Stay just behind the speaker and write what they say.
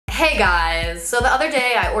Hey guys, so the other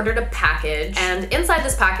day I ordered a package, and inside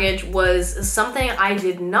this package was something I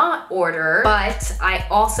did not order, but I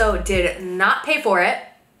also did not pay for it.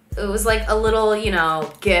 It was like a little, you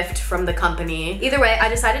know, gift from the company. Either way, I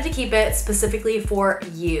decided to keep it specifically for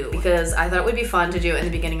you because I thought it would be fun to do in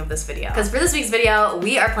the beginning of this video. Because for this week's video,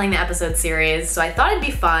 we are playing the episode series, so I thought it'd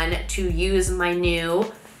be fun to use my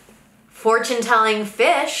new fortune-telling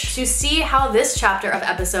fish to see how this chapter of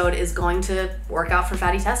episode is going to work out for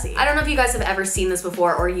Fatty Tessie. I don't know if you guys have ever seen this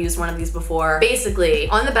before or used one of these before. Basically,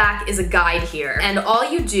 on the back is a guide here, and all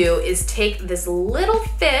you do is take this little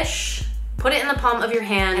fish, put it in the palm of your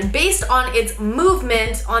hand, and based on its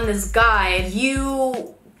movement on this guide,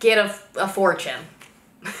 you get a fortune.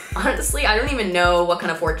 Honestly, I don't even know what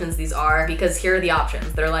kind of fortunes these are because here are the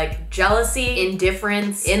options. They're like jealousy,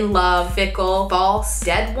 indifference, in love, fickle, false,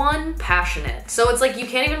 dead one, passionate. So it's like you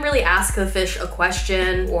can't even really ask the fish a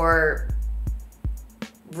question or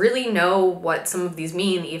really know what some of these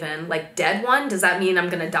mean even. Like dead one, does that mean I'm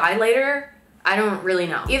gonna die later? I don't really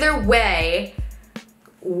know. Either way,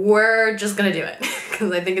 we're just gonna do it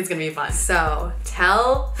because I think it's gonna be fun. So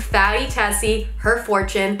tell Fatty Tessie her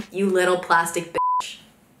fortune, you little plastic bitch.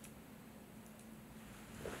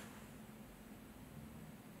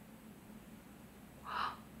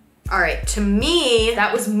 All right, to me,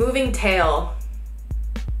 that was moving tail.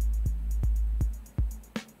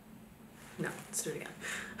 No, let's do it again.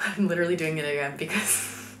 I'm literally doing it again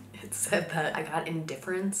because it said that I got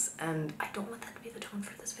indifference and I don't want that to be the tone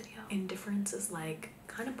for this video. Indifference is like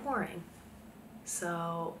kind of boring.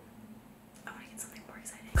 So I want to get something more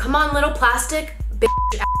exciting. Come on, little plastic bitch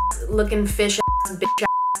ass looking fish ass bitch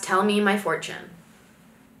ass, tell me my fortune.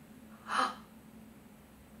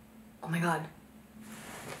 Oh my God.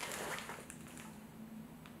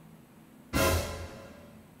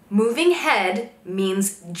 Moving head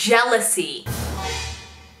means jealousy.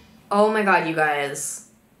 Oh my God, you guys.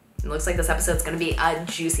 It looks like this episode's gonna be a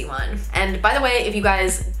juicy one. And by the way, if you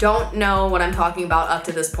guys don't know what I'm talking about up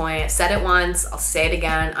to this point, I've said it once, I'll say it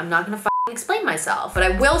again. I'm not gonna explain myself, but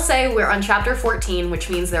I will say we're on chapter 14, which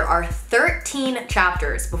means there are 13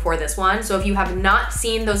 chapters before this one. So if you have not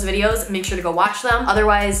seen those videos, make sure to go watch them.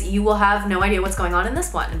 Otherwise, you will have no idea what's going on in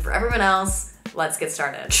this one. And for everyone else, let's get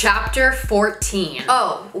started. Chapter 14.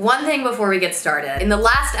 Oh, one thing before we get started. In the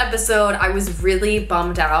last episode, I was really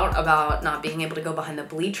bummed out about not being able to go behind the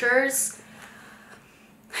bleachers.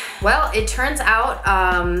 Well, it turns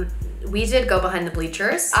out we did go behind the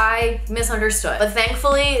bleachers. I misunderstood, but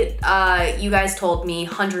thankfully, you guys told me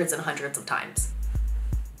hundreds and hundreds of times.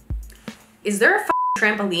 Is there a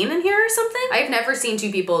trampoline in here or something? I've never seen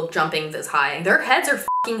two people jumping this high. Their heads are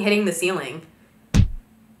hitting the ceiling.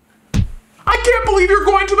 I can't believe you're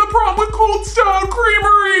going to the prom with Cold Stone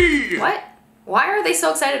Creamery! What? Why are they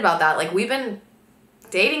so excited about that? Like, we've been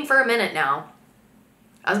dating for a minute now.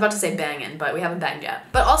 I was about to say banging, but we haven't banged yet.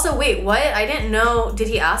 But also, wait, what? I didn't know. Did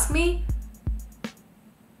he ask me?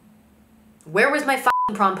 Where was my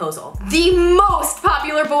promposal? The most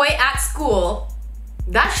popular boy at school.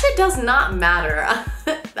 That shit does not matter.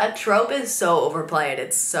 That trope is so overplayed.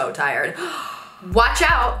 It's so tired. Watch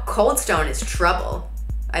out, Cold Stone is trouble.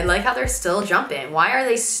 I like how they're still jumping. Why are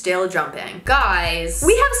they still jumping? Guys,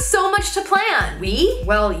 we have so much to plan. We?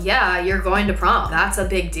 Well, yeah, you're going to prom. That's a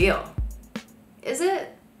big deal. Is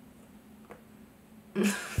it?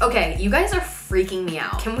 Okay, you guys are freaking me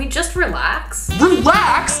out. Can we just relax?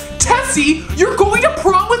 Relax? Tessie, you're going to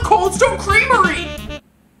prom with Cold Stone Creamery!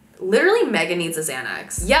 Literally, Megan needs a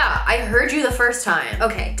Xanax. Yeah, I heard you the first time.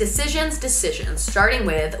 Okay, decisions, starting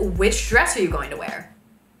with which dress are you going to wear?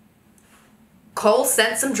 Cole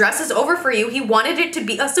sent some dresses over for you. He wanted it to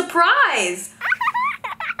be a surprise.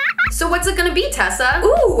 So what's it gonna be, Tessa?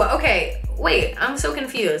 Ooh, okay. Wait, I'm so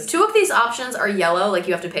confused. Two of these options are yellow, like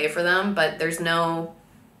you have to pay for them, but there's no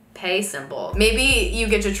pay symbol. Maybe you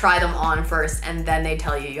get to try them on first and then they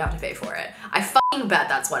tell you you have to pay for it. I bet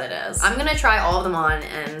that's what it is. I'm gonna try all of them on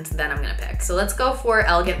and then I'm gonna pick. So let's go for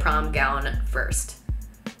elegant prom gown first.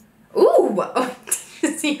 Ooh,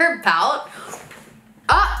 see her pout?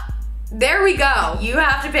 Ah! There we go. You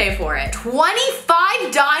have to pay for it.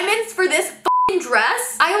 25 diamonds for this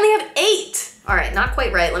dress? I only have 8. All right, not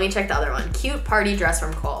quite right. Let me check the other one. Cute party dress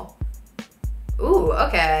from Cole. Ooh,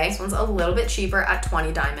 okay. This one's a little bit cheaper at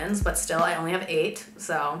 20 diamonds, but still I only have 8.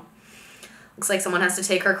 So looks like someone has to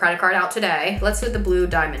take her credit card out today. Let's do the blue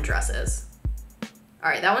diamond dresses. All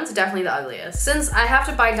right, that one's definitely the ugliest. Since I have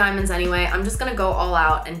to buy diamonds anyway, I'm just gonna go all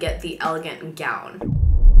out and get the elegant gown.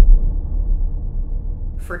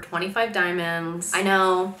 For 25 diamonds. I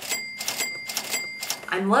know.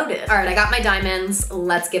 I'm loaded. All right, I got my diamonds.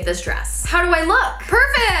 Let's get this dress. How do I look?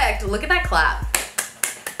 Perfect! Look at that clap.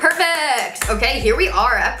 Perfect. Perfect. Okay, here we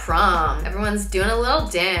are at prom. Everyone's doing a little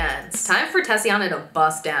dance. Time for Tessiana to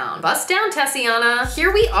bust down. Bust down, Tessiana.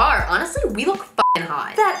 Here we are. Honestly, we look fucking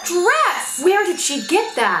hot. That dress! Where did she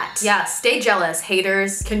get that? Yeah, stay jealous,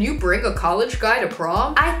 haters. Can you bring a college guy to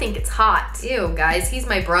prom? I think it's hot. Ew, guys, he's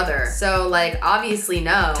my brother. So, like, obviously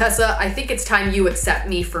no. Tessa, I think it's time you accept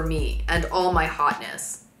me for me and all my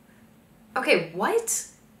hotness. Okay, what?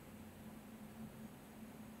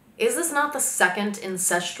 Is this not the second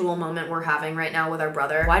incestual moment we're having right now with our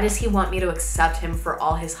brother? Why does he want me to accept him for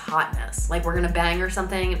all his hotness? Like we're gonna bang or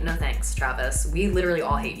something? No thanks, Travis. We literally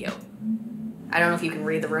all hate you. I don't know if you can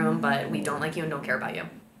read the room, but we don't like you and don't care about you.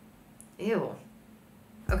 Ew.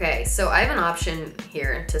 Okay, so I have an option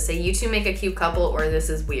here to say you two make a cute couple or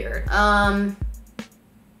this is weird.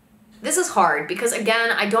 This is hard because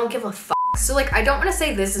again, I don't give a fuck. So like, I don't want to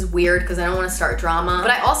say this is weird because I don't want to start drama, but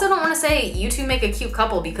I also don't want to say you two make a cute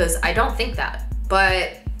couple because I don't think that.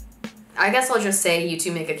 But I guess I'll just say you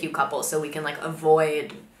two make a cute couple so we can like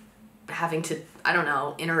avoid having to, I don't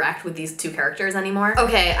know, interact with these two characters anymore.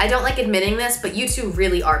 Okay, I don't like admitting this, but you two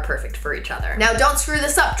really are perfect for each other. Now don't screw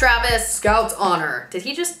this up, Travis. Scout's honor. Did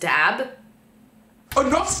he just dab?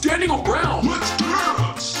 Enough standing around! Let's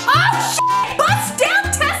dance! Oh shit! Bust down,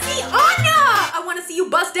 Tessie! Anna! I want to see you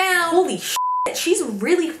bust down. Holy shit, she's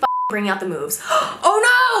really bringing out the moves.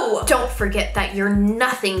 Oh no! Don't forget that you're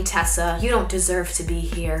nothing, Tessa. You don't deserve to be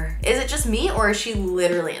here. Is it just me or is she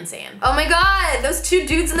literally insane? Oh my god, those two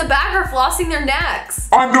dudes in the back are flossing their necks.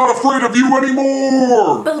 I'm not afraid of you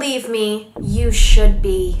anymore! Believe me, you should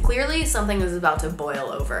be. Clearly something is about to boil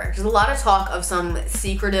over. There's a lot of talk of some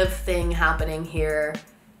secretive thing happening here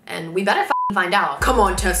and we better find out. Come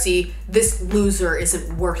on, Tessie. This loser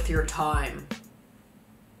isn't worth your time.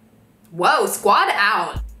 Whoa, squad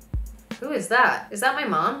out. Who is that? Is that my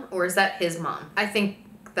mom or is that his mom? I think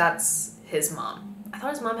that's his mom. I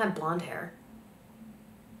thought his mom had blonde hair.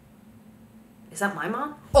 Is that my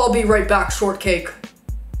mom? I'll be right back, shortcake.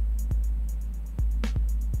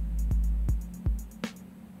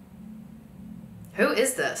 Who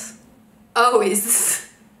is this? Oh, this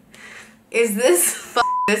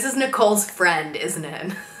is Nicole's friend, isn't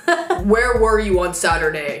it? Where were you on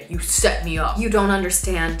Saturday? You set me up. You don't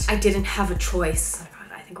understand. I didn't have a choice.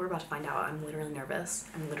 I think we're about to find out. I'm literally nervous.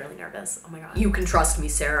 I'm literally nervous. Oh my god. You can trust me,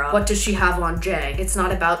 Sarah. What does she have on Jay? It's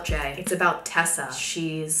not about Jay. It's about Tessa.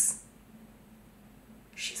 She's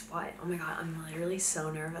what? Oh my god, I'm literally so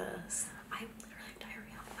nervous. I literally have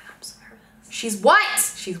diarrhea. Oh my god, I'm so nervous. She's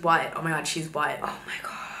what? She's what? Oh my god, she's what? Oh my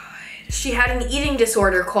god. She had an eating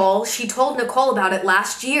disorder, Cole. She told Nicole about it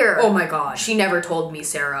last year. Oh my god. She never told me,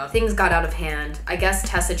 Sarah. Things got out of hand. I guess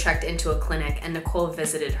Tessa checked into a clinic and Nicole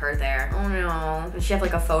visited her there. Oh no. Does she have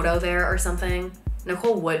like a photo there or something?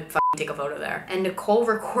 Nicole would take a photo there. And Nicole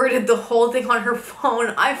recorded the whole thing on her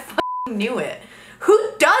phone. I knew it. Who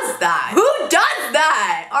does that? Who does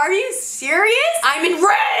that? Are you serious? I'm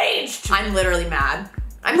enraged. I'm literally mad.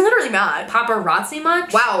 I'm literally mad. Paparazzi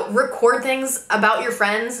much? Wow, record things about your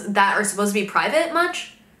friends that are supposed to be private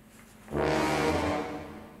much?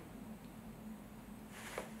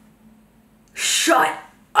 Shut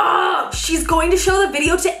up! She's going to show the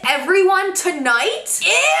video to everyone tonight?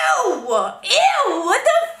 Ew! Ew! What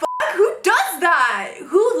the fuck? Who does that?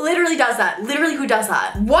 Who literally does that? Literally, who does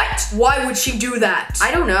that? What? Why would she do that?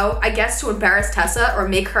 I don't know. I guess to embarrass Tessa or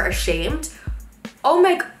make her ashamed. Oh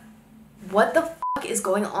my god. What the fuck is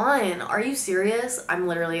going on? Are you serious? I'm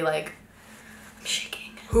literally like, I'm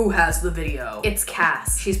shaking. Who has the video? It's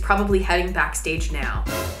Cass. She's probably heading backstage now.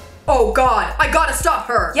 Oh god, I gotta stop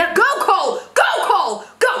her. Yeah, go Cole! Go Cole!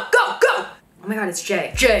 Go, go, go! Oh my god, it's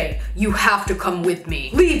Jay. Jay, you have to come with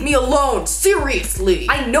me. Leave me alone, seriously.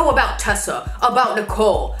 I know about Tessa, about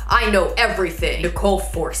Nicole. I know everything. Nicole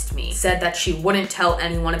forced me. Said that she wouldn't tell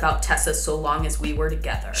anyone about Tessa so long as we were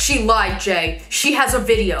together. She lied, Jay. She has a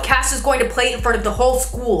video. Cass is going to play it in front of the whole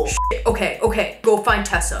school. Shit. Okay, go find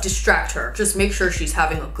Tessa. Distract her. Just make sure she's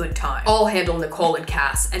having a good time. I'll handle Nicole and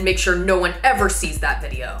Cass and make sure no one ever sees that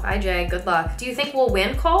video. Bye, Jay. Good luck. Do you think we'll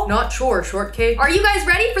win, Cole? Not sure, shortcake. Are you guys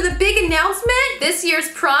ready for the big announcement? This year's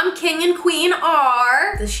prom king and queen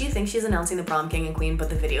are... Does she think she's announcing the prom king and queen, but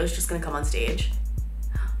the video is just gonna come on stage?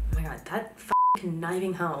 Oh my god, that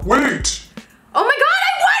conniving hoe. Wait! Oh my god,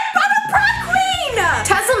 I won! I'm a prom queen!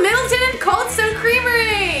 Tessa Middleton and Coldstone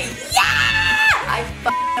Creamery! Yeah!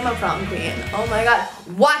 I'm a prom queen. Oh my god.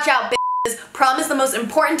 Watch out, bitches. Prom is the most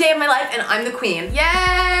important day of my life and I'm the queen.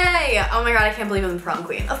 Yay! Oh my god, I can't believe I'm the prom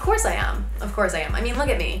queen. Of course I am. Of course I am. I mean, look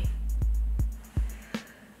at me.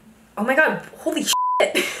 Oh my god, holy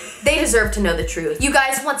shit. They deserve to know the truth. You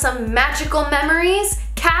guys want some magical memories?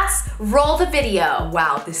 Cass, roll the video.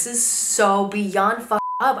 Wow, this is so beyond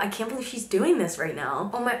up. I can't believe she's doing this right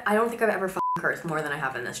now. Oh my, I don't think I've ever cursed more than I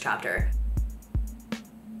have in this chapter.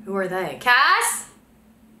 Who are they? Cass?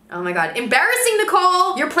 Oh my god. Embarrassing,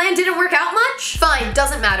 Nicole! Your plan didn't work out much? Fine,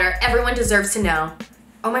 doesn't matter. Everyone deserves to know.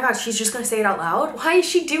 Oh my god, she's just gonna say it out loud? Why is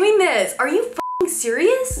she doing this? Are you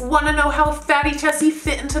serious? Wanna know how Fatty Tessie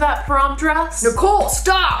fit into that prom dress? Nicole,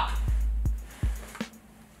 stop!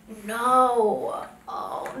 No.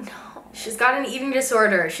 Oh no. She's got an eating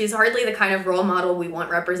disorder. She's hardly the kind of role model we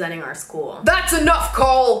want representing our school. That's enough,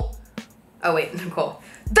 Cole! Oh wait, Nicole.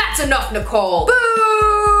 That's enough, Nicole!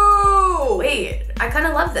 Boo! Wait, I kind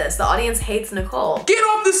of love this. The audience hates Nicole. Get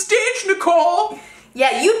off the stage, Nicole!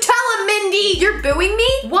 Yeah, you tell him, Mindy! You're booing me?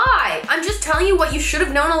 Why? I'm just telling you what you should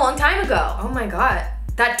have known a long time ago. Oh my god.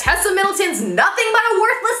 That Tessa Middleton's nothing but a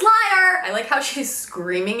worthless liar! I like how she's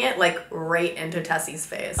screaming it like right into Tessie's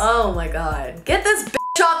face. Oh my god. Get this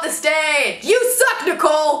bitch off the stage! You suck,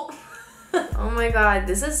 Nicole! Oh my god,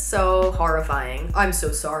 this is so horrifying. I'm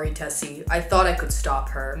so sorry, Tessie. I thought I could stop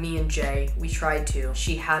her. Me and Jay, we tried to.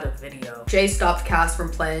 She had a video. Jay stopped Cass from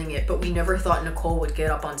playing it, but we never thought Nicole would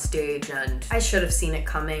get up on stage, and I should have seen it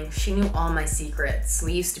coming. She knew all my secrets.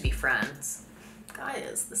 We used to be friends.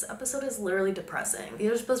 Guys, this episode is literally depressing.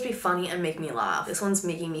 These are supposed to be funny and make me laugh. This one's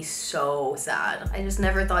making me so sad. I just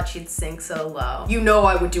never thought she'd sink so low. You know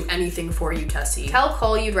I would do anything for you, Tessie. Tell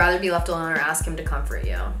Cole you'd rather be left alone or ask him to comfort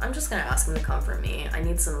you. I'm just gonna ask him to comfort me. I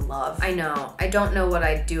need some love. I know. I don't know what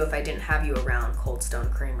I'd do if I didn't have you around, Cold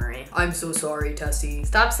Stone Creamery. I'm so sorry, Tessie.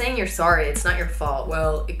 Stop saying you're sorry. It's not your fault.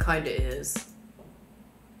 Well, it kinda is.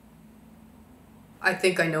 I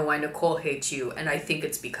think I know why Nicole hates you, and I think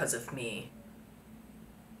it's because of me.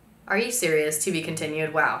 Are you serious? To be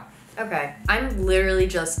continued? Wow. Okay. I'm literally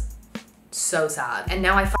just so sad. And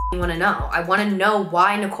now I want to know. I want to know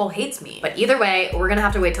why Nicole hates me. But either way, we're gonna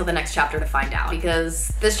have to wait till the next chapter to find out, because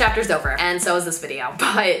this chapter's over and so is this video.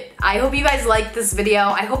 But I hope you guys liked this video.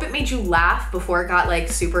 I hope it made you laugh before it got like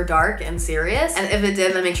super dark and serious. And if it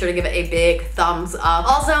did, then make sure to give it a big thumbs up.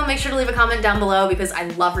 Also, make sure to leave a comment down below because I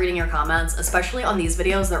love reading your comments, especially on these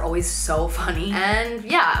videos. They're always so funny. And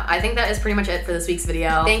yeah, I think that is pretty much it for this week's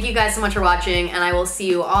video. Thank you guys so much for watching, and I will see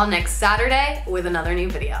you all next Saturday with another new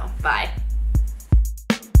video. Bye.